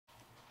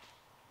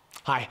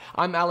Hi,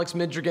 I'm Alex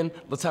Midrigan.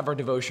 Let's have our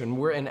devotion.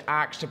 We're in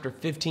Acts chapter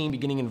 15,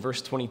 beginning in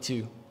verse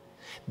 22.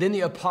 Then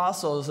the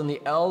apostles and the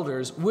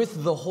elders,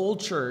 with the whole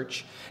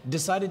church,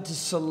 decided to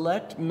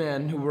select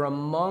men who were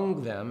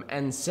among them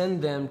and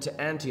send them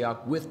to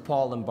Antioch with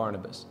Paul and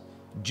Barnabas.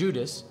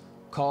 Judas,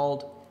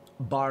 called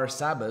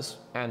Barsabbas,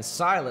 and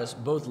Silas,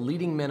 both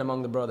leading men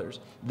among the brothers.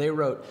 They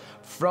wrote,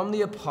 "From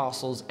the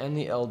apostles and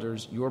the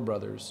elders, your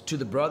brothers, to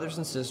the brothers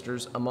and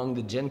sisters among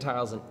the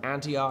Gentiles in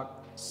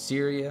Antioch,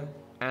 Syria,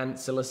 and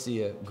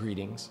Cilicia,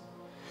 greetings.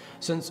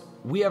 Since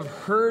we have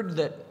heard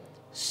that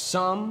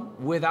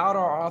some, without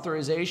our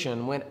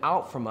authorization, went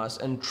out from us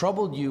and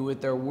troubled you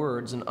with their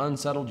words and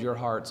unsettled your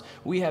hearts,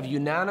 we have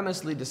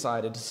unanimously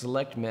decided to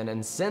select men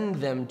and send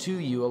them to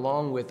you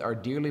along with our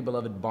dearly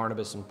beloved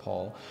Barnabas and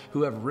Paul,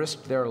 who have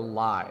risked their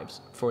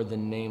lives for the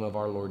name of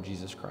our Lord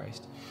Jesus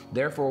Christ.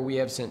 Therefore, we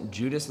have sent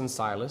Judas and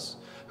Silas,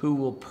 who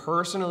will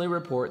personally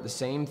report the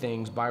same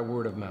things by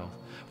word of mouth.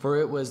 For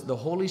it was the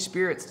Holy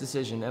Spirit's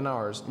decision and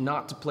ours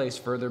not to place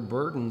further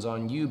burdens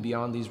on you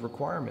beyond these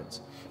requirements,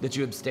 that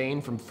you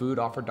abstain from food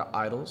offered to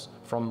idols,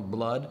 from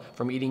blood,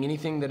 from eating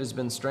anything that has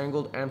been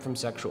strangled, and from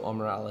sexual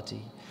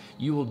immorality.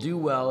 You will do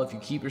well if you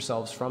keep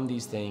yourselves from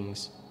these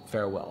things.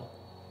 Farewell."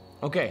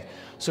 Okay,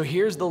 so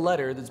here's the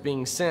letter that's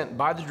being sent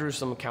by the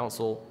Jerusalem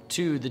Council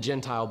to the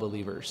Gentile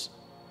believers.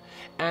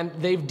 And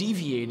they've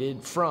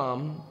deviated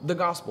from the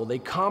gospel. They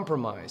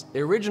compromised.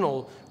 The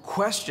original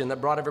question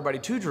that brought everybody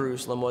to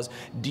Jerusalem was,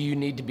 do you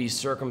need to be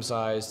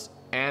circumcised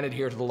and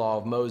adhere to the law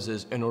of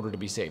Moses in order to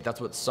be saved?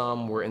 That's what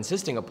some were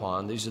insisting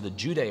upon. These are the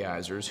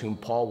Judaizers, whom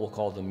Paul will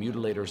call the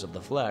mutilators of the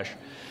flesh.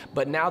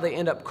 But now they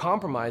end up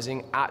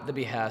compromising at the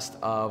behest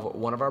of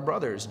one of our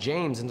brothers.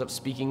 James ends up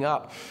speaking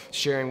up,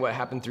 sharing what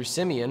happened through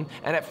Simeon.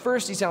 And at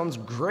first he sounds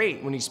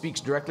great when he speaks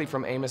directly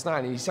from Amos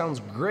 9. And he sounds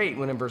great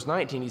when in verse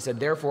 19 he said,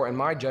 "Therefore, in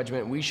my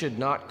judgment, we should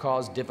not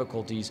cause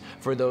difficulties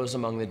for those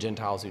among the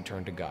Gentiles who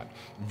turn to God."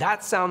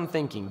 That's sound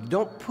thinking. You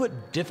don't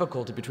put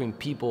difficulty between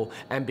people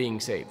and being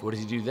saved. What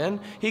does he do then?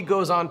 He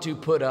goes on to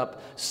put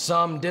up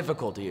some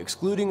difficulty,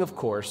 excluding, of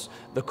course,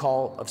 the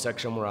call of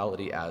sexual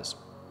morality as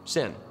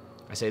sin.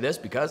 I say this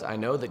because I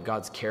know that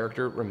God's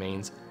character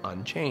remains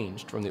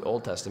unchanged from the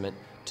Old Testament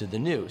to the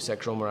New.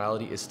 Sexual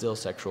morality is still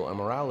sexual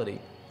immorality.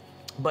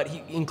 But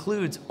he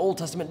includes Old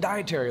Testament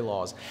dietary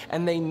laws,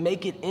 and they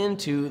make it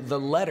into the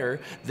letter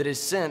that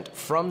is sent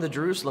from the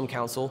Jerusalem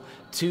Council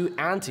to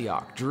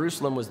Antioch.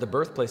 Jerusalem was the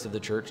birthplace of the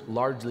church,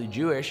 largely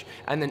Jewish,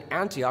 and then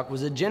Antioch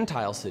was a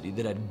Gentile city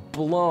that had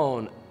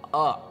blown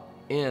up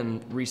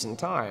in recent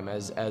time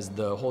as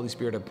the Holy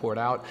Spirit had poured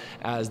out,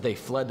 as they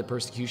fled the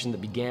persecution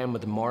that began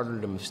with the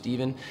martyrdom of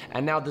Stephen.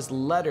 And now this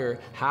letter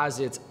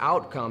has its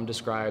outcome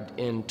described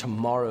in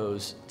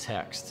tomorrow's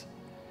text.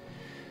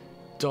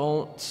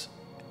 Don't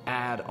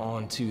add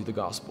on to the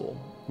gospel.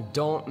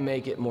 Don't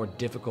make it more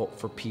difficult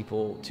for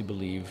people to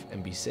believe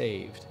and be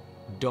saved.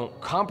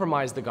 Don't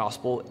compromise the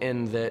gospel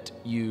in that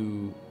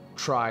you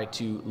try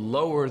to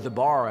lower the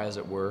bar, as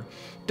it were.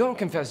 Don't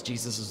confess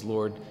Jesus as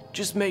Lord.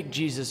 Just make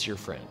Jesus your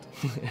friend,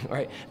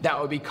 right? That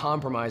would be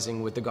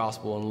compromising with the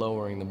gospel and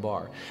lowering the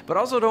bar. But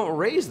also don't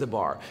raise the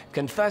bar.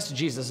 Confess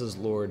Jesus as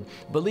Lord.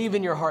 Believe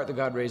in your heart that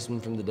God raised him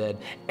from the dead,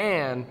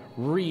 and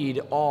read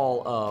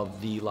all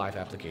of the Life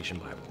Application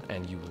Bible,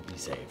 and you will be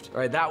saved. All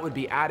right? That would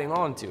be adding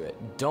on to it.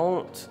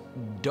 Don't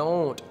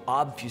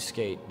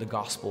obfuscate the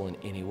gospel in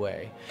any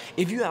way.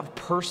 If you have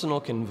personal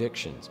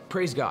convictions,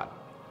 praise God.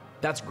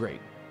 That's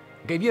great.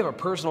 Okay, if you have a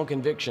personal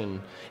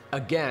conviction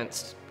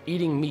against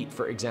eating meat,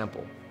 for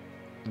example,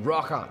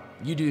 rock on,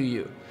 you do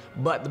you.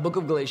 But the book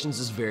of Galatians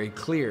is very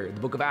clear. The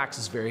book of Acts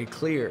is very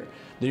clear.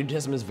 The New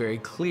Testament is very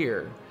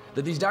clear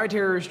that these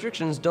dietary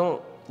restrictions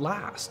don't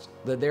last,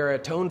 that they're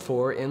atoned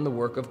for in the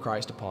work of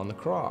Christ upon the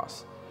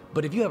cross.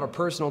 But if you have a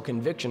personal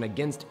conviction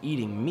against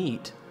eating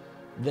meat,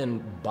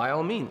 then by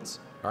all means,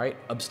 all right,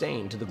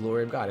 abstain to the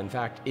glory of God. In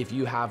fact, if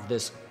you have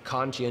this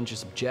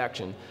conscientious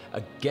objection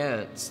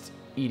against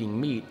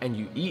eating meat and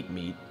you eat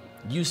meat,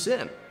 you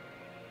sin.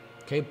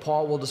 Okay,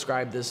 Paul will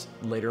describe this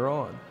later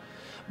on.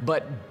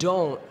 But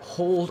don't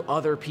hold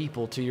other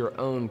people to your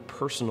own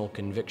personal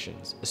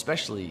convictions,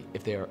 especially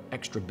if they are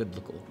extra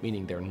biblical,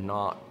 meaning they're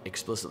not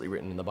explicitly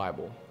written in the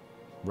Bible.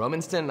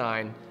 Romans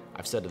 10:9,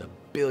 I've said it a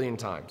billion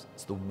times.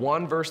 It's the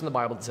one verse in the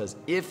Bible that says,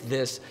 if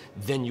this,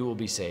 then you will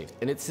be saved.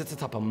 And it sits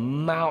atop a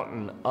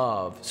mountain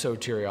of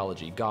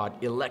soteriology, God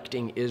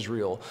electing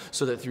Israel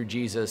so that through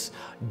Jesus,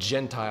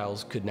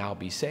 Gentiles could now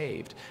be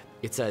saved.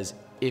 It says,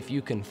 if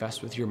you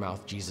confess with your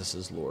mouth Jesus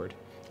is Lord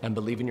and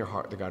believe in your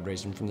heart that God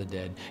raised him from the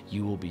dead,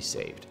 you will be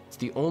saved. It's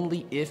the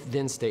only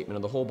if-then statement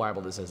of the whole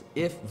Bible that says,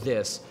 if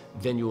this,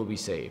 then you will be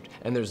saved.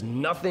 And there's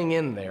nothing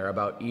in there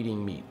about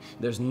eating meat.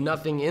 There's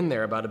nothing in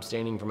there about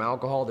abstaining from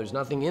alcohol. There's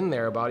nothing in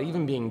there about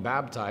even being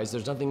baptized.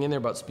 There's nothing in there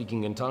about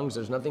speaking in tongues.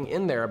 There's nothing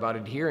in there about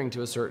adhering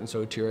to a certain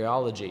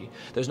soteriology.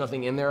 There's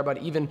nothing in there about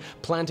even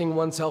planting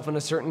oneself in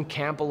a certain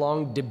camp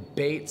along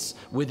debates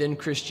within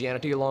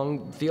Christianity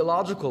along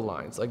theological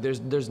lines. Like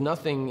there's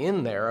nothing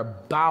in there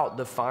about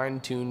the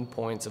fine-tuned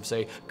points points of,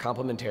 say,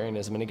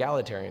 complementarianism and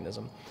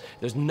egalitarianism.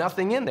 There's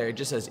nothing in there. It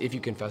just says, if you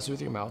confess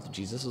with your mouth that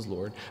Jesus is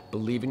Lord,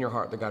 believe in your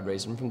heart that God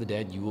raised him from the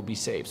dead, you will be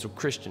saved. So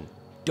Christian,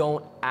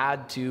 don't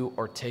add to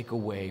or take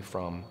away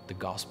from the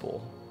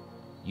gospel.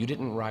 You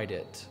didn't write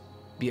it.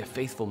 Be a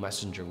faithful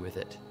messenger with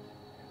it.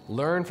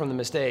 Learn from the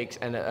mistakes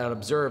and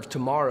observe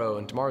tomorrow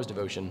in tomorrow's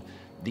devotion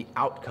the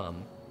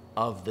outcome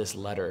of this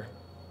letter.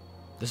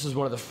 This is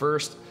one of the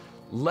first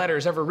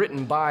letters ever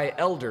written by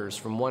elders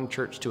from one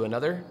church to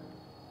another,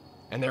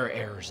 and there are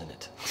errors in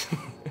it.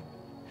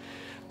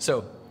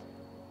 So,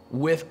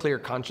 with clear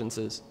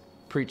consciences,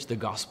 preach the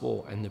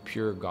gospel and the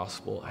pure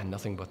gospel and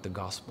nothing but the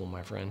gospel,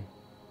 my friend.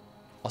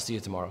 I'll see you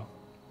tomorrow.